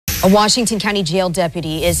A Washington County jail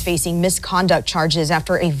deputy is facing misconduct charges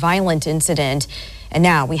after a violent incident. And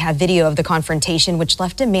now we have video of the confrontation, which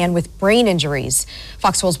left a man with brain injuries.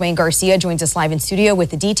 Fox 12's Wayne Garcia joins us live in studio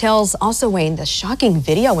with the details. Also, Wayne, the shocking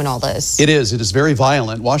video in all this. It is very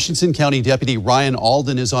violent. Washington County Deputy Rian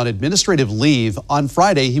Alden is on administrative leave. On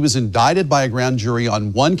Friday, he was indicted by a grand jury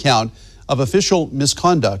on one count of official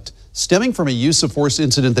misconduct stemming from a use of force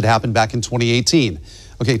incident that happened back in 2018.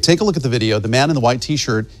 Okay, take a look at the video. The man in the white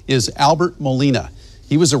t-shirt is Albert Molina.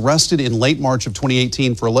 He was arrested in late March of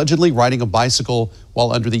 2018 for allegedly riding a bicycle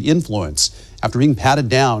while under the influence. After being patted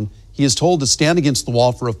down, he is told to stand against the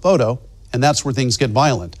wall for a photo, and that's where things get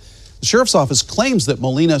violent. The sheriff's office claims that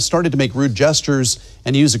Molina started to make rude gestures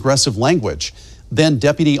and use aggressive language. Then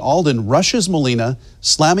Deputy Alden rushes Molina,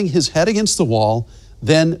 slamming his head against the wall,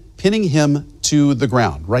 then pinning him to the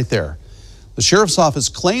ground right there. The sheriff's office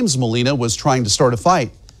claims Molina was trying to start a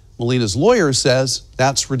fight. Molina's lawyer says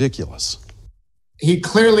that's ridiculous. He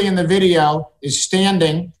clearly in the video is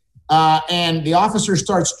standing and the officer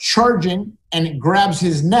starts charging and grabs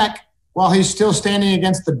his neck while he's still standing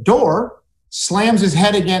against the door, slams his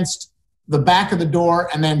head against the back of the door,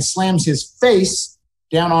 and then slams his face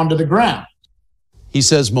down onto the ground. He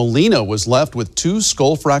says Molina was left with 2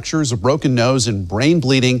 skull fractures, a broken nose, and brain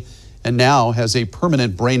bleeding, and now has a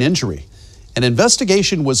permanent brain injury. An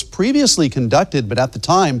investigation was previously conducted, but at the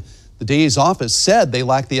time, the DA's office said they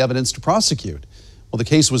lacked the evidence to prosecute. Well, the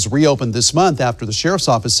case was reopened this month after the sheriff's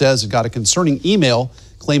office says it got a concerning email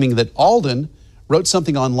claiming that Alden wrote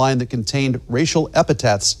something online that contained racial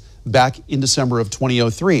epithets back in December of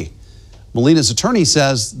 2003. Molina's attorney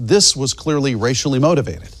says this was clearly racially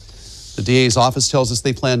motivated. The DA's office tells us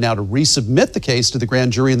they plan now to resubmit the case to the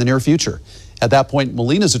grand jury in the near future. At that point,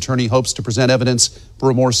 Molina's attorney hopes to present evidence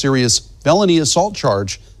for a more serious felony assault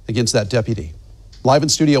charge against that deputy. Live in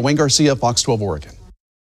studio, Wayne Garcia, Fox 12 Oregon.